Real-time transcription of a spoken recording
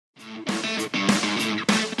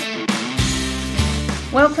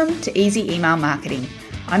Welcome to Easy Email Marketing.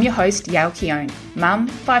 I'm your host, Yael Keown, mum,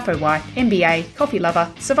 FIFO wife, MBA, coffee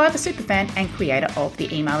lover, Survivor superfan, and creator of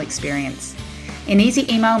the email experience. In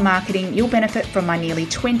Easy Email Marketing, you'll benefit from my nearly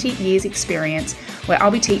 20 years experience, where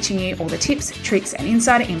I'll be teaching you all the tips, tricks, and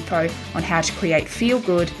insider info on how to create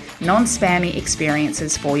feel-good, non-spammy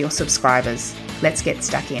experiences for your subscribers. Let's get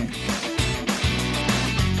stuck in.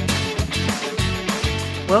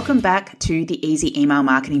 Welcome back to the Easy Email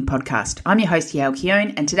Marketing Podcast. I'm your host, Yael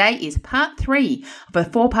Keown, and today is part 3 of a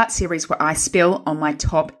 4-part series where I spill on my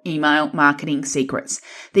top email marketing secrets.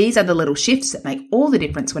 These are the little shifts that make all the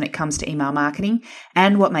difference when it comes to email marketing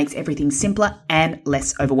and what makes everything simpler and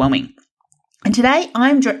less overwhelming. And today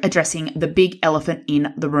I'm addressing the big elephant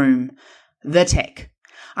in the room, the tech.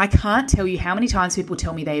 I can't tell you how many times people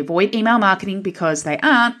tell me they avoid email marketing because they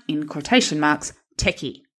aren't, in quotation marks,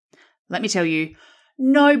 techie. Let me tell you,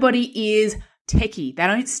 nobody is techie. They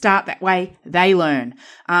don't start that way. They learn.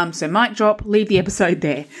 So mic drop, leave the episode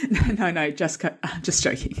there. No, just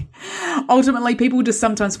joking. Ultimately, people just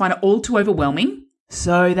sometimes find it all too overwhelming,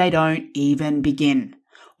 so they don't even begin.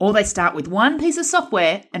 Or they start with one piece of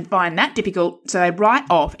software and find that difficult, so they write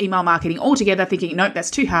off email marketing altogether thinking, nope, that's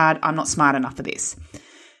too hard. I'm not smart enough for this.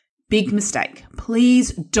 Big mistake.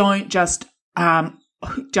 Please don't just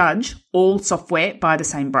judge all software by the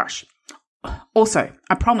same brush. Also,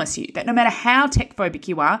 I promise you that no matter how tech phobic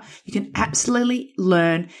you are, you can absolutely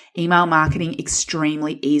learn email marketing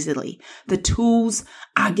extremely easily. The tools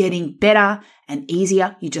are getting better and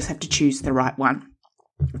easier. You just have to choose the right one.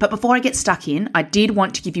 But before I get stuck in, I did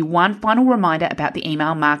want to give you one final reminder about the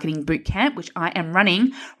Email Marketing Bootcamp, which I am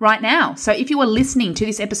running right now. So if you are listening to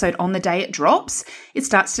this episode on the day it drops, it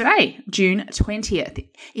starts today, June 20th.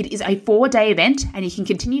 It is a 4-day event, and you can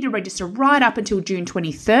continue to register right up until June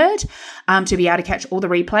 23rd to be able to catch all the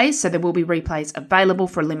replays. So there will be replays available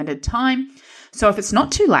for a limited time. So if it's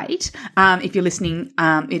not too late, if you're listening,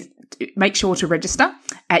 make sure to register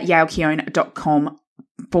at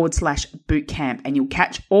yaelkeown.com/bootcamp, and you'll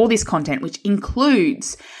catch all this content, which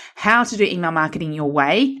includes how to do email marketing your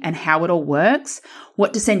way and how it all works,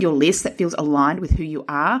 what to send your list that feels aligned with who you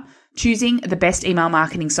are, choosing the best email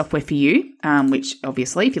marketing software for you, which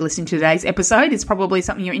obviously, if you're listening to today's episode, is probably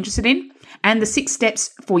something you're interested in, and the 6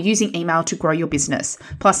 steps for using email to grow your business.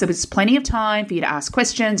 Plus, there was plenty of time for you to ask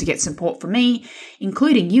questions, to get support from me,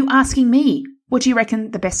 including you asking me, what do you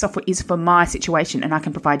reckon the best software is for my situation? And I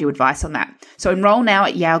can provide you advice on that. So enroll now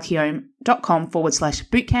at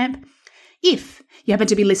yaelkeown.com/bootcamp. If you happen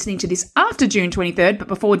to be listening to this after June 23rd, but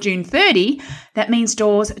before June 30, that means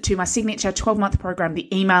doors to my signature 12-month program, The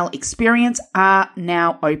Email Experience, are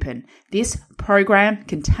now open. This program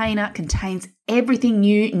contains everything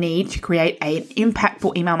you need to create an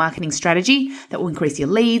impactful email marketing strategy that will increase your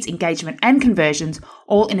leads, engagement, and conversions,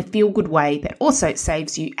 all in a feel-good way that also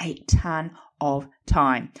saves you a ton of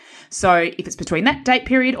time. So if it's between that date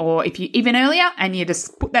period, or if you even earlier and you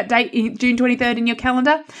just put that date in June 23rd in your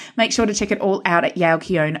calendar, make sure to check it all out at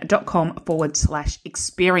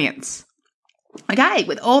yaelkeown.com/experience. Okay,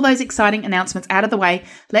 with all those exciting announcements out of the way,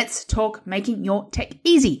 let's talk making your tech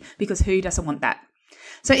easy, because who doesn't want that?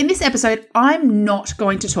 So in this episode, I'm not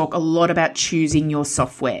going to talk a lot about choosing your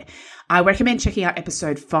software. I recommend checking out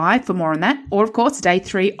episode 5 for more on that, or of course, day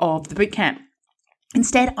 3 of the bootcamp.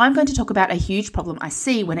 Instead, I'm going to talk about a huge problem I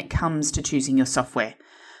see when it comes to choosing your software.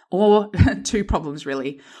 Or 2 problems,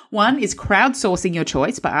 really. One is crowdsourcing your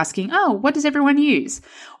choice by asking, what does everyone use?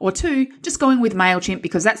 Or 2, just going with MailChimp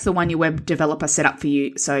because that's the one your web developer set up for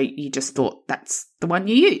you, so you just thought that's the one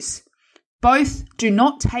you use. Both do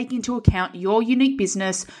not take into account your unique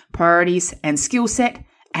business, priorities, and skill set,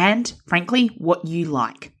 and, frankly, what you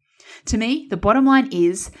like. To me, the bottom line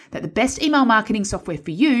is that the best email marketing software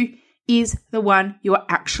for you is the one you are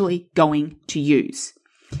actually going to use.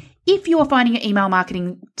 If you are finding your email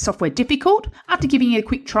marketing software difficult, after giving it a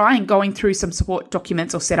quick try and going through some support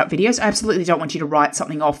documents or setup videos, I absolutely don't want you to write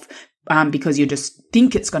something off because you just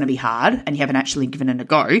think it's going to be hard and you haven't actually given it a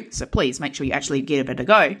go. So please make sure you actually give it a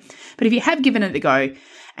go. But if you have given it a go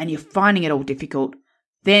and you're finding it all difficult,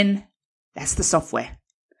 then that's the software.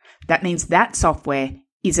 That means that software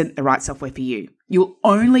isn't the right software for you. You'll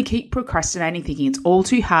only keep procrastinating, thinking it's all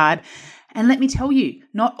too hard. And let me tell you,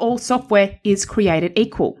 not all software is created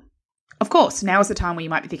equal. Of course, now is the time where you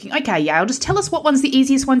might be thinking, okay, Yael, just tell us what one's the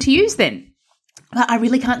easiest one to use then. But I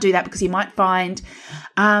really can't do that because you might find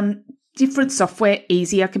different software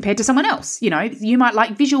easier compared to someone else. You know, you might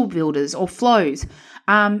like visual builders or flows,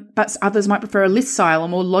 but others might prefer a list style or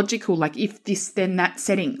more logical, like if this, then that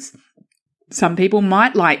settings. Some people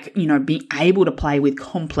might like, being able to play with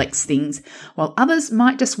complex things, while others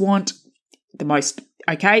might just want the most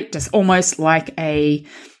Okay, just almost like a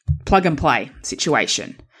plug and play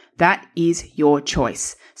situation. That is your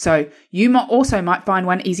choice. So you might find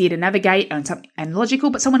one easier to navigate and logical,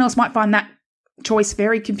 but someone else might find that choice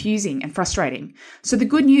very confusing and frustrating. So the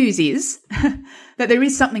good news is that there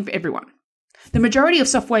is something for everyone. The majority of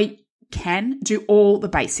software can do all the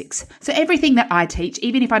basics. So everything that I teach,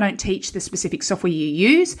 even if I don't teach the specific software you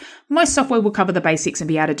use, most software will cover the basics and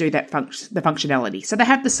be able to do that the functionality. So they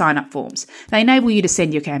have the sign-up forms. They enable you to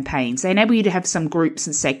send your campaigns. They enable you to have some groups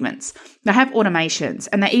and segments. They have automations,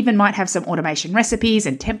 and they even might have some automation recipes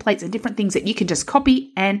and templates and different things that you can just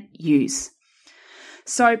copy and use.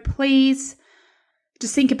 So please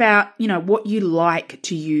just think about, what you like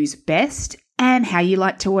to use best and how you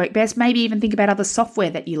like to work best. Maybe even think about other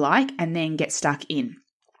software that you like and then get stuck in.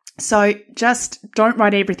 So just don't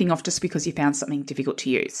write everything off just because you found something difficult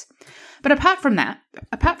to use. But apart from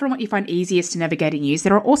what you find easiest to navigate and use,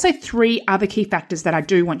 there are also 3 other key factors that I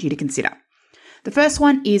do want you to consider. The first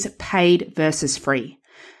one is paid versus free.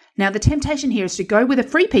 Now, the temptation here is to go with a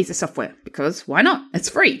free piece of software because why not? It's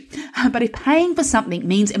free. But if paying for something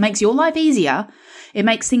means it makes your life easier, it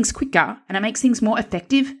makes things quicker, and it makes things more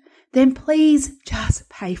effective, then please just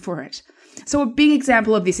pay for it. So a big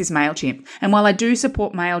example of this is MailChimp. And while I do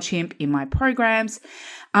support MailChimp in my programs,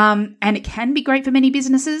 and it can be great for many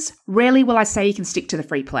businesses, rarely will I say you can stick to the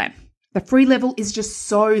free plan. The free level is just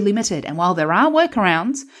so limited. And while there are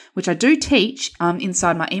workarounds, which I do teach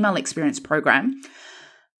inside my email experience program,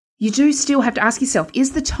 you do still have to ask yourself,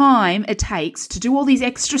 is the time it takes to do all these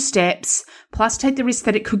extra steps, plus take the risk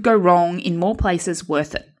that it could go wrong in more places,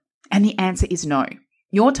 worth it? And the answer is no.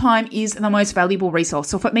 Your time is the most valuable resource.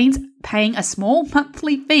 So if it means paying a small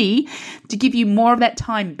monthly fee to give you more of that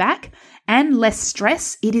time back and less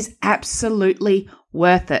stress, it is absolutely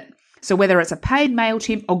worth it. So whether it's a paid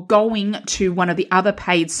MailChimp or going to one of the other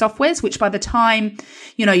paid softwares, which by the time,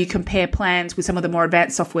 you compare plans with some of the more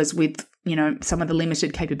advanced softwares with, some of the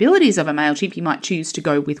limited capabilities of a MailChimp, you might choose to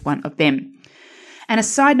go with one of them. And a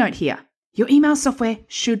side note here, your email software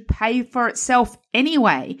should pay for itself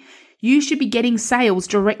anyway. You should be getting sales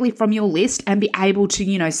directly from your list and be able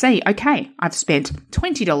to, say, okay, I've spent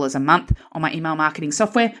 $20 a month on my email marketing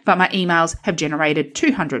software, but my emails have generated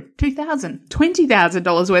 $200, $2,000,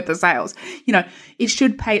 $20,000 worth of sales. It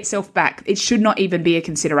should pay itself back. It should not even be a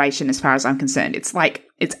consideration as far as I'm concerned. It's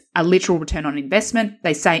a literal return on investment.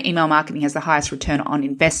 They say email marketing has the highest return on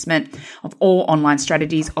investment of all online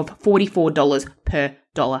strategies of $44 per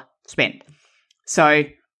dollar spent. So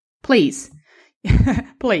please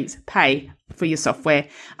pay for your software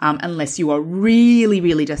unless you are really,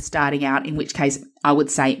 really just starting out, in which case I would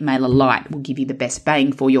say MailerLite will give you the best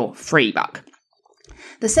bang for your free buck.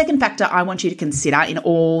 The second factor I want you to consider in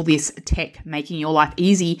all this tech making your life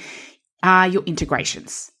easy are your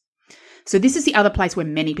integrations. So this is the other place where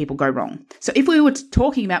many people go wrong. So if we were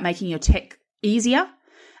talking about making your tech easier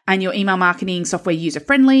and your email marketing software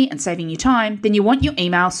user-friendly and saving you time, then you want your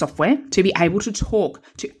email software to be able to talk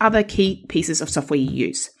to other key pieces of software you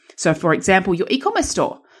use. So for example, your e-commerce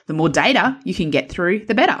store, the more data you can get through,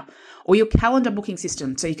 the better. Or your calendar booking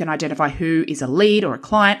system, so you can identify who is a lead or a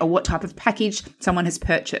client or what type of package someone has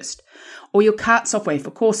purchased. Or your cart software for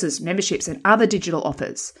courses, memberships, and other digital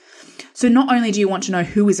offers. So not only do you want to know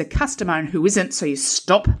who is a customer and who isn't, so you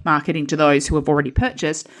stop marketing to those who have already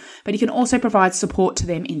purchased, but you can also provide support to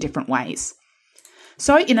them in different ways.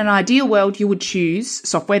 So in an ideal world, you would choose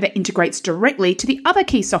software that integrates directly to the other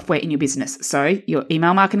key software in your business. So your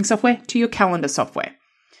email marketing software to your calendar software.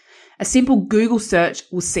 A simple Google search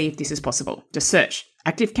will see if this is possible. Just search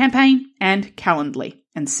ActiveCampaign and Calendly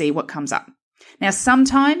and see what comes up. Now,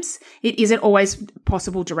 sometimes it isn't always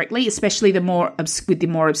possible directly, especially with the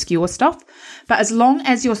more obscure stuff. But as long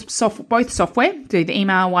as your both software, the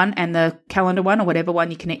email one and the calendar one or whatever one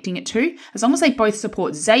you're connecting it to, as long as they both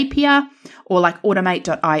support Zapier or like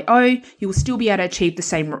Automate.io, you will still be able to achieve the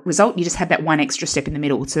same result. You just have that one extra step in the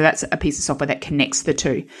middle. So that's a piece of software that connects the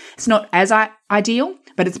two. It's not as ideal,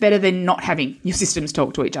 but it's better than not having your systems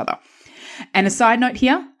talk to each other. And a side note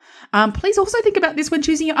here, please also think about this when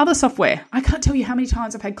choosing your other software. I can't tell you how many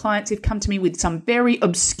times I've had clients who've come to me with some very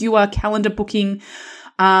obscure calendar booking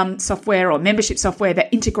software or membership software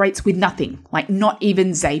that integrates with nothing, like not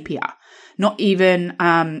even Zapier, not even,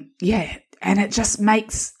 and it just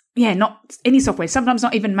makes, not any software, sometimes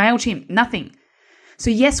not even MailChimp, nothing. So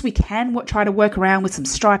yes, we can try to work around with some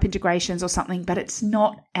Stripe integrations or something, but it's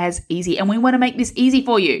not as easy. And we want to make this easy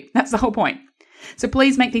for you. That's the whole point. So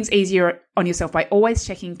please make things easier on yourself by always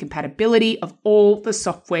checking compatibility of all the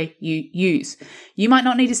software you use. You might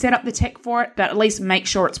not need to set up the tech for it, but at least make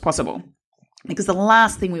sure it's possible. Because the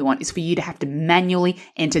last thing we want is for you to have to manually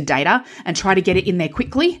enter data and try to get it in there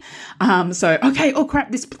quickly. Oh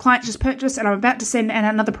crap, this client just purchased and I'm about to send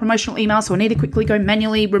another promotional email, so I need to quickly go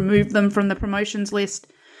manually remove them from the promotions list.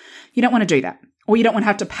 You don't want to do that. Or you don't want to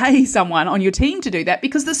have to pay someone on your team to do that,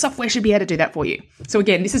 because the software should be able to do that for you. So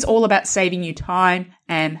again, this is all about saving you time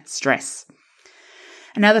and stress.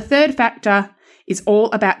 And now the third factor is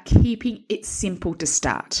all about keeping it simple to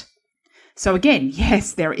start. So again,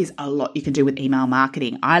 yes, there is a lot you can do with email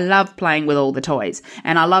marketing. I love playing with all the toys,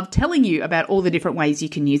 and I love telling you about all the different ways you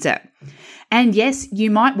can use it. And yes, you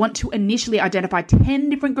might want to initially identify 10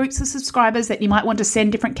 different groups of subscribers that you might want to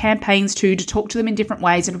send different campaigns to talk to them in different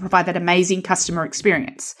ways and to provide that amazing customer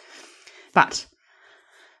experience. But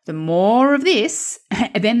the more of this,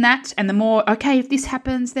 then that, and the more, okay, if this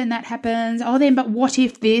happens, then that happens. Oh, then, but what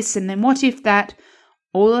if this, and then what if that?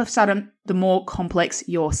 All of a sudden, the more complex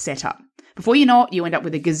your setup. Before you know it, you end up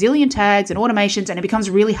with a gazillion tags and automations, and it becomes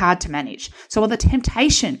really hard to manage. So while the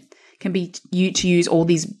temptation can be you to use all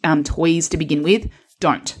these toys to begin with,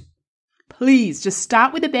 don't. Please just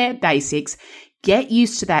start with the bare basics, get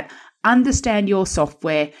used to that, understand your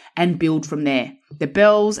software, and build from there. The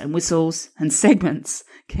bells and whistles and segments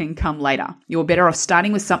can come later. You're better off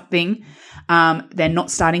starting with something than not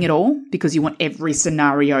starting at all, because you want every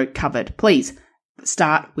scenario covered. Please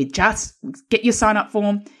start with just get your sign up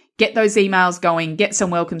form, get those emails going, get some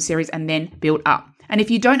welcome series, and then build up. And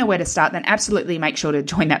if you don't know where to start, then absolutely make sure to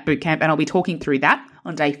join that bootcamp, and I'll be talking through that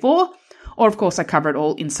on day 4. Or of course, I cover it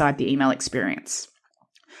all inside the email experience.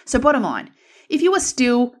 So bottom line, if you are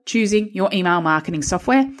still choosing your email marketing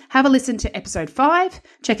software, have a listen to episode 5,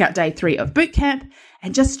 check out day 3 of bootcamp,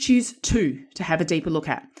 and just choose 2 to have a deeper look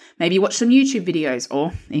at. Maybe watch some YouTube videos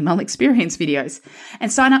or email experience videos, and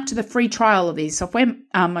sign up to the free trial of these software.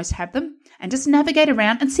 Most have them, and just navigate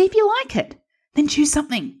around and see if you like it. Then choose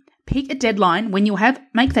something. Pick a deadline when you'll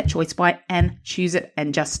make that choice by, and choose it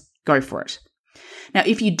and just go for it. Now,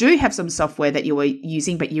 if you do have some software that you are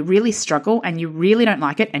using, but you really struggle and you really don't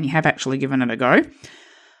like it, and you have actually given it a go,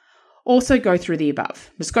 also go through the above.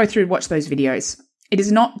 Just go through, watch those videos. It is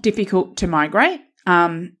not difficult to migrate.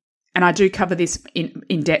 And I do cover this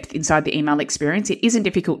in depth inside the email experience. It isn't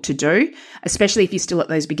difficult to do, especially if you're still at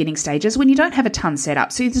those beginning stages when you don't have a ton set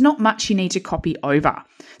up. So there's not much you need to copy over.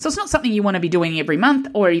 So it's not something you want to be doing every month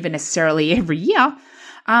or even necessarily every year,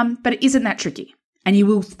 but it isn't that tricky. And you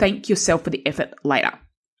will thank yourself for the effort later.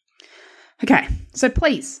 Okay, so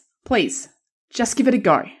please, just give it a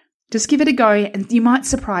go. Just give it a go, and you might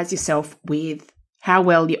surprise yourself with how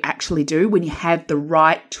well you actually do when you have the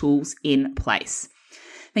right tools in place.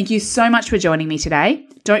 Thank you so much for joining me today.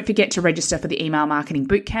 Don't forget to register for the Email Marketing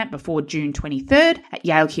Bootcamp before June 23rd at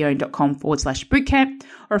yalekeown.com/bootcamp.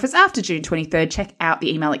 Or if it's after June 23rd, check out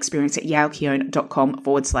the email experience at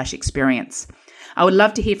yalekeown.com/experience. I would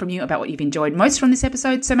love to hear from you about what you've enjoyed most from this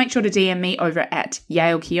episode, so make sure to DM me over at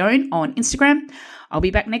yalekeown on Instagram. I'll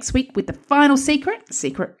be back next week with the final secret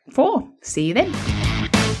 4. See you then.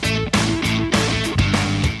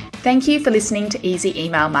 Thank you for listening to Easy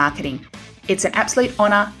Email Marketing. It's an absolute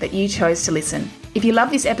honour that you chose to listen. If you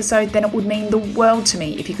love this episode, then it would mean the world to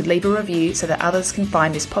me if you could leave a review so that others can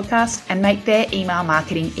find this podcast and make their email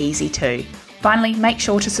marketing easy too. Finally, make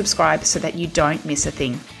sure to subscribe so that you don't miss a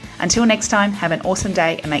thing. Until next time, have an awesome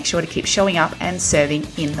day and make sure to keep showing up and serving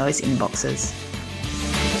in those inboxes.